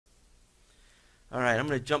All right, I'm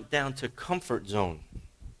going to jump down to comfort zone.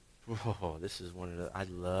 Whoa, this is one of the, I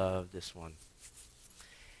love this one.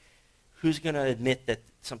 Who's going to admit that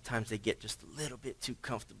sometimes they get just a little bit too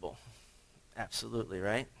comfortable? Absolutely,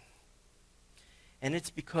 right? And it's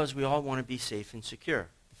because we all want to be safe and secure.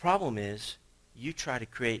 The problem is you try to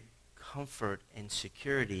create comfort and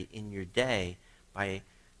security in your day by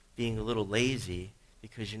being a little lazy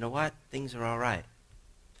because you know what? Things are all right.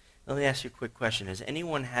 Let me ask you a quick question. Has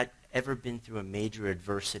anyone ever been through a major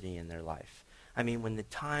adversity in their life? I mean, when the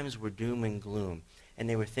times were doom and gloom, and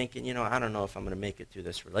they were thinking, you know, I don't know if I'm going to make it through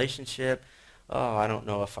this relationship. Oh, I don't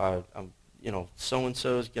know if I'm, you know,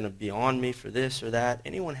 so-and-so is going to be on me for this or that.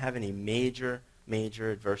 Anyone have any major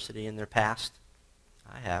adversity in their past?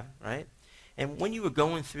 I have, right? And when you were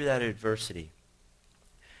going through that adversity,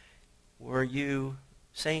 were you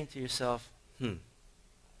saying to yourself,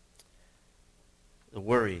 the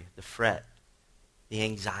worry, the fret, the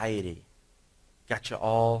anxiety got you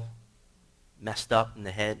all messed up in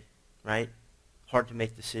the head, right? Hard to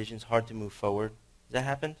make decisions, hard to move forward. Has that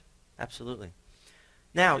happened? Absolutely.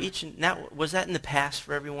 Now, was that in the past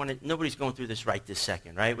for everyone? Nobody's going through this right this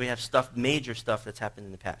second, right? We have stuff, major stuff that's happened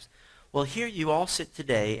in the past. Well, here you all sit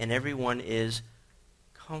today, and everyone is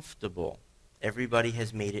comfortable. Everybody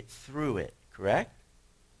has made it through it, correct?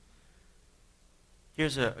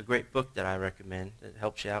 Here's a great book that I recommend that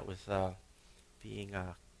helps you out with getting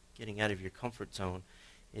out of your comfort zone.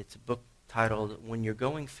 It's a book titled, When You're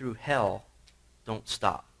Going Through Hell, Don't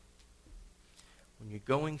Stop. When you're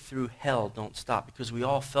going through hell, don't stop. Because we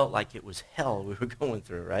all felt like it was hell we were going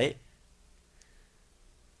through, right?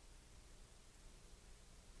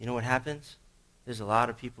 You know what happens? There's a lot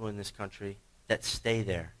of people in this country that stay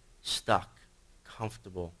there, stuck,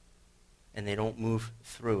 comfortable, and they don't move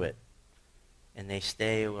through it. And they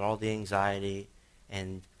stay with all the anxiety,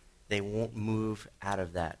 and they won't move out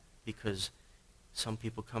of that because some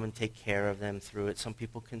people come and take care of them through it. Some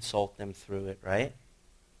people consult them through it, right?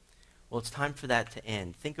 Well, it's time for that to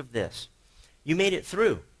end. Think of this. You made it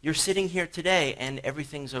through. You're sitting here today, and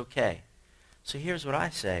everything's okay. So here's what I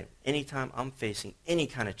say. Anytime I'm facing any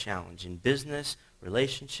kind of challenge in business,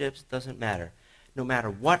 relationships, doesn't matter. No matter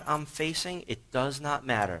what I'm facing, it does not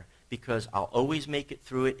matter because I'll always make it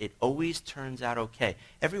through it. It always turns out okay.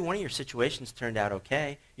 Every one of your situations turned out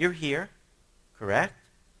okay. You're here, correct?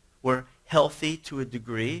 We're healthy to a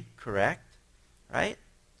degree, correct? Right?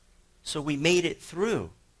 So we made it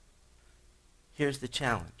through. Here's the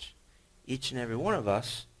challenge. Each and every one of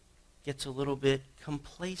us gets a little bit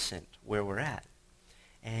complacent where we're at.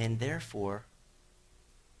 And therefore,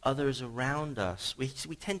 others around us, we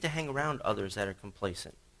tend to hang around others that are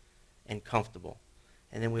complacent and comfortable.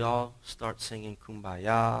 And then we all start singing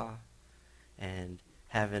Kumbaya and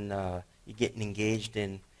getting engaged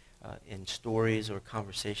in stories or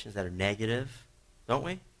conversations that are negative, don't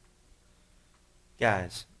we?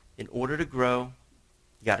 Guys, in order to grow,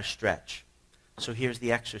 you got to stretch. So here's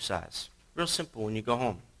the exercise. Real simple when you go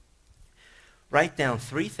home. Write down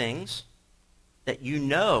 3 things that you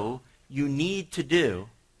know you need to do,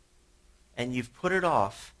 and you've put it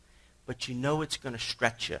off, but you know it's going to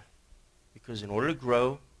stretch you. Because in order to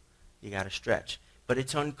grow, you got to stretch. But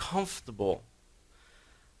it's uncomfortable.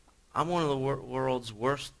 I'm one of the world's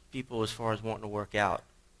worst people as far as wanting to work out.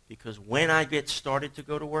 Because when I get started to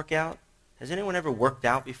go to work out, has anyone ever worked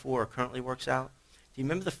out before or currently works out? Do you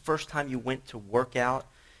remember the first time you went to work out?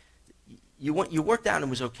 You worked out and it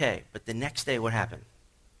was okay, but the next day what happened?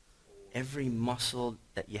 Every muscle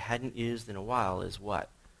that you hadn't used in a while is what?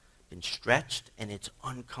 Been stretched and it's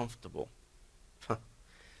uncomfortable.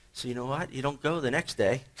 So you know what? You don't go the next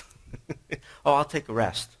day. Oh, I'll take a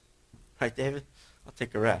rest. Right, David? I'll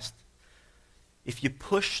take a rest. If you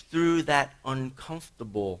push through that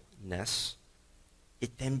uncomfortableness,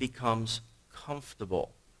 it then becomes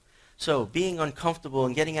comfortable. So being uncomfortable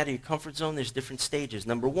and getting out of your comfort zone, there's different stages.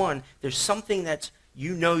 Number 1, there's something that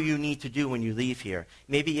you know you need to do when you leave here.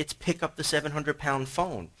 Maybe it's pick up the 700-pound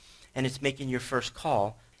phone, and it's making your first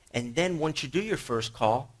call. And then once you do your first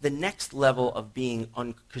call, the next level of being,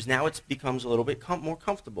 because now it becomes a little bit more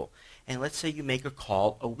comfortable. And let's say you make a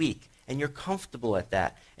call a week, and you're comfortable at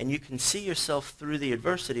that. And you can see yourself through the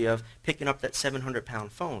adversity of picking up that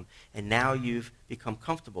 700-pound phone. And now you've become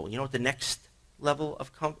comfortable. You know what the next level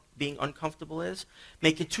of being uncomfortable is?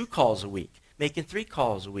 Making 2 calls a week, making 3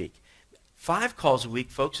 calls a week. 5 calls a week,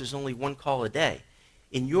 folks, is only 1 call a day.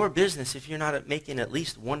 In your business, if you're not making at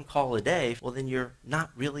least 1 call a day, well, then you're not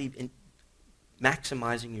really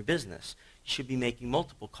maximizing your business. You should be making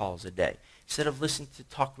multiple calls a day. Instead of listening to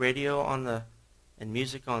talk radio and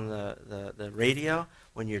music on the radio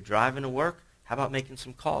when you're driving to work, how about making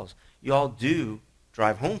some calls? You all do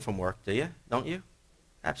drive home from work, do you? Don't you?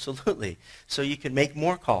 Absolutely. So you can make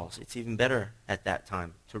more calls. It's even better at that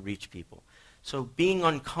time to reach people. So being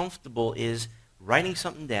uncomfortable is writing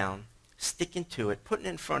something down, sticking to it, putting it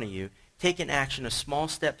in front of you, taking action, a small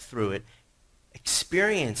step through it,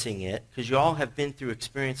 experiencing it, because you all have been through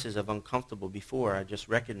experiences of uncomfortable before. I just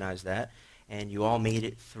recognized that. And you all made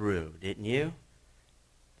it through, didn't you?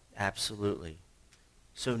 Absolutely.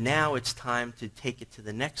 So now it's time to take it to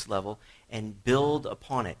the next level and build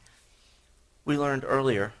upon it. We learned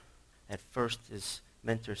earlier, at first his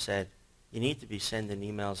mentor said, you need to be sending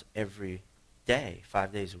emails every day,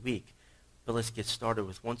 5 days a week. But let's get started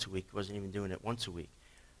with once a week. He wasn't even doing it once a week.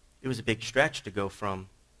 It was a big stretch to go from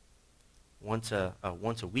once a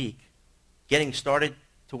week, getting started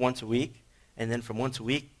to once a week, and then from once a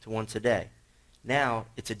week to once a day. Now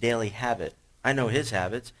it's a daily habit. I know his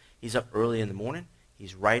habits. He's up early in the morning.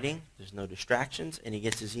 He's writing. There's no distractions, and he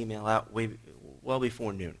gets his email out well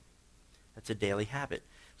before noon. That's a daily habit.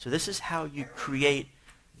 So this is how you create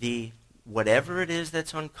the whatever it is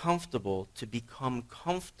that's uncomfortable to become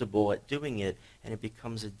comfortable at doing it, and it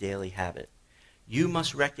becomes a daily habit. You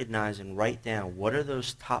must recognize and write down what are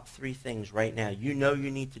those top 3 things right now you know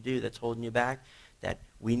you need to do that's holding you back, that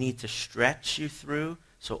we need to stretch you through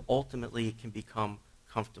so ultimately it can become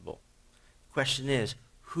comfortable. The question is,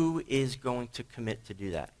 who is going to commit to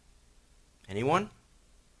do that? Anyone?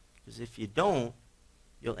 Because if you don't,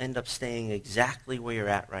 you'll end up staying exactly where you're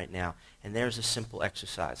at right now. And there's a simple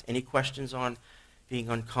exercise. Any questions on being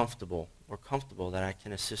uncomfortable or comfortable that I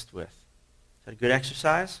can assist with? Is that a good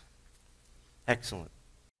exercise? Excellent.